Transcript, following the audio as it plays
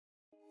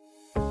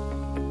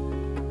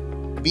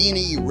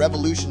Beanie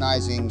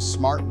revolutionizing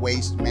smart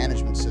waste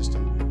management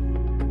system.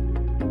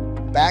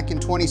 Back in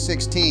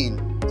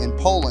 2016, in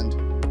Poland,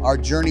 our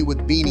journey with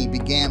Beanie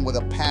began with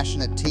a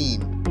passionate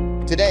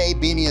team. Today,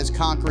 Beanie is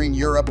conquering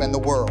Europe and the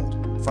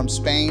world, from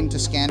Spain to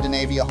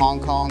Scandinavia, Hong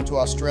Kong to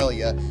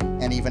Australia,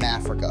 and even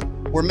Africa.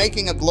 We're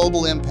making a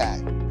global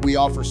impact. We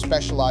offer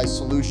specialized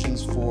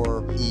solutions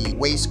for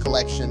e-waste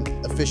collection,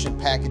 efficient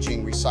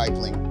packaging,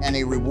 recycling, and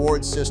a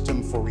reward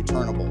system for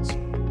returnables.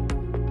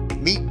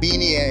 Meet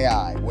Beanie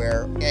AI,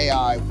 where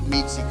AI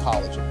meets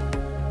ecology.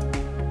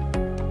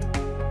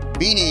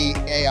 Beanie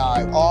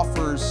AI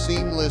offers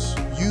seamless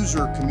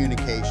user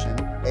communication,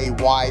 a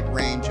wide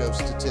range of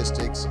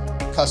statistics,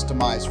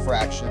 customized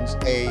fractions,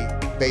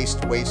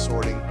 AI-based waste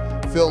sorting,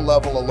 fill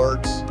level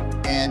alerts,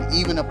 and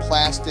even a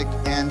plastic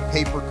and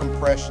paper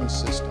compression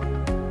system.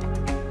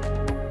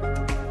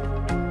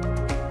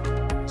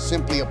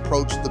 Simply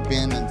approach the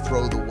bin and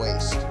throw the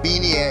waste.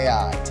 Beanie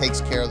AI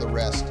takes care of the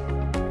rest.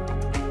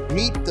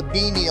 Meet the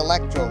Beanie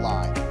Electro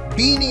line.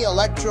 Beanie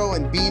Electro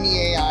and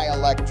Beanie AI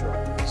Electro.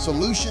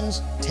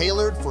 Solutions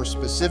tailored for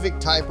specific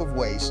type of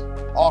waste,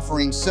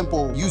 offering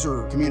simple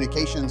user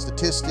communication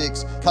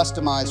statistics,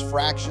 customized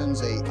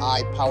fractions,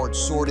 AI-powered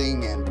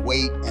sorting, and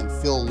weight and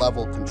fill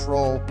level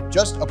control.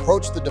 Just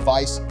approach the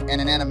device and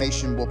an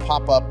animation will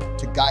pop up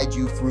to guide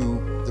you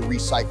through the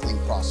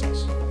recycling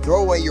process.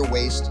 Throw away your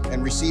waste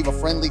and receive a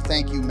friendly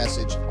thank you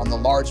message on the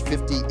large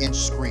 50-inch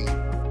screen.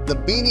 The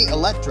Beanie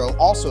Electro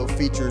also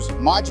features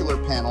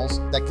modular panels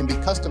that can be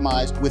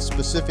customized with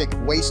specific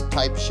waste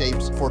type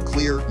shapes for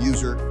clear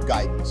user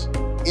guidance.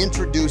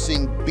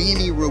 Introducing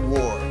Beanie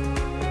Reward,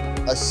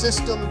 a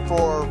system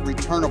for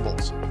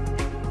returnables.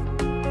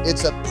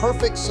 It's a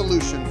perfect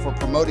solution for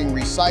promoting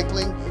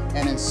recycling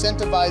and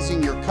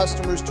incentivizing your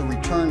customers to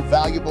return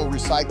valuable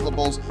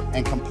recyclables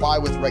and comply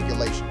with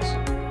regulations.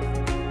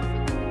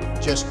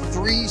 Just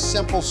 3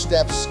 simple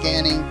steps: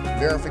 scanning,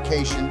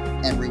 verification,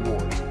 and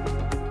rewards.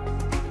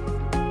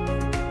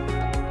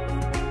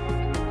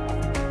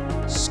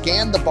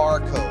 Scan the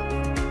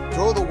barcode,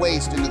 throw the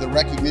waste into the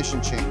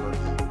recognition chamber,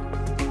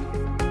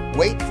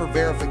 wait for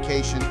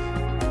verification,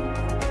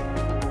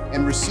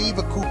 and receive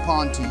a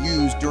coupon to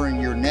use during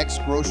your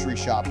next grocery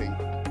shopping.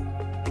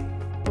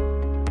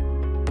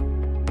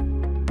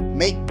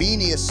 Make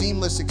Beanie a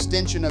seamless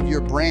extension of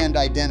your brand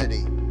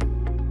identity.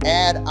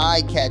 Add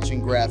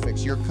eye-catching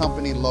graphics, your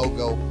company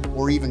logo,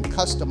 or even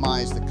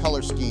customize the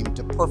color scheme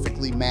to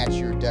perfectly match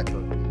your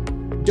decor.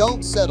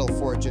 Don't settle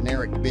for a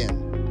generic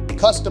bin.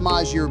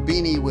 Customize your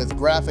Beanie with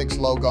graphics,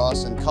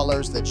 logos, and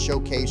colors that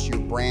showcase your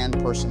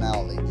brand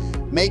personality.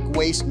 Make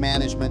waste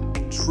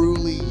management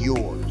truly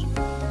yours.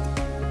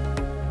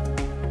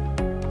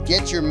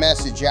 Get your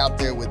message out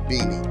there with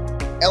Beanie.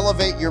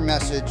 Elevate your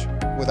message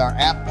with our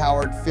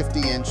app-powered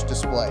 50-inch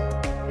display.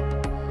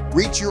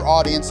 Reach your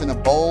audience in a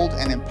bold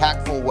and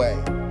impactful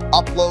way.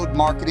 Upload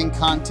marketing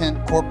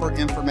content, corporate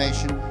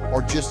information,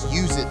 or just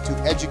use it to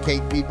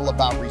educate people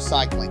about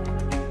recycling.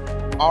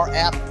 Our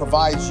app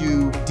provides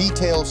you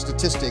detailed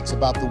statistics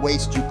about the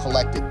waste you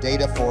collected,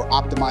 data for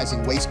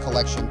optimizing waste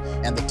collection,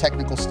 and the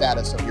technical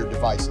status of your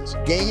devices.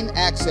 Gain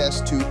access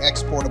to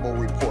exportable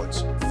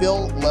reports,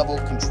 fill level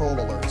control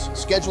alerts,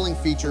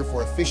 scheduling feature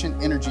for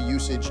efficient energy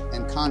usage,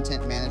 and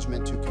content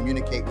management to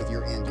communicate with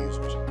your end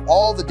users.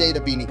 All the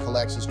data Beanie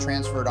collects is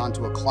transferred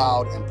onto a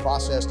cloud and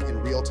processed in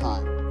real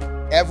time.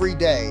 Every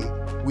day,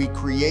 we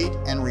create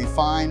and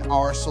refine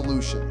our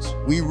solutions.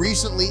 We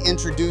recently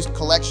introduced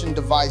collection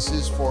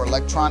devices for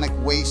electronic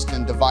waste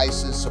and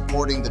devices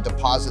supporting the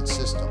deposit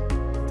system.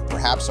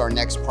 Perhaps our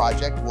next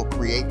project we'll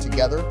create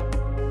together.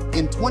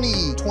 In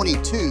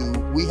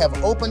 2022, we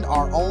have opened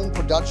our own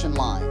production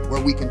line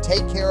where we can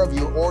take care of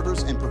your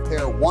orders and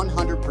prepare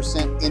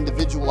 100%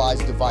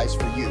 individualized device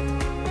for you.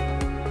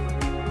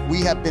 We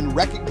have been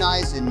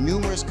recognized in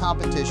numerous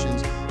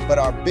competitions, but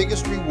our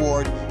biggest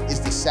reward is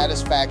the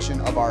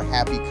satisfaction of our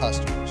happy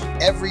customers.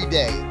 Every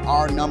day,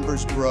 our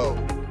numbers grow.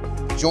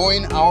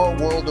 Join our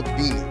world of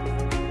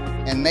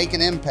Beanie and make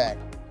an impact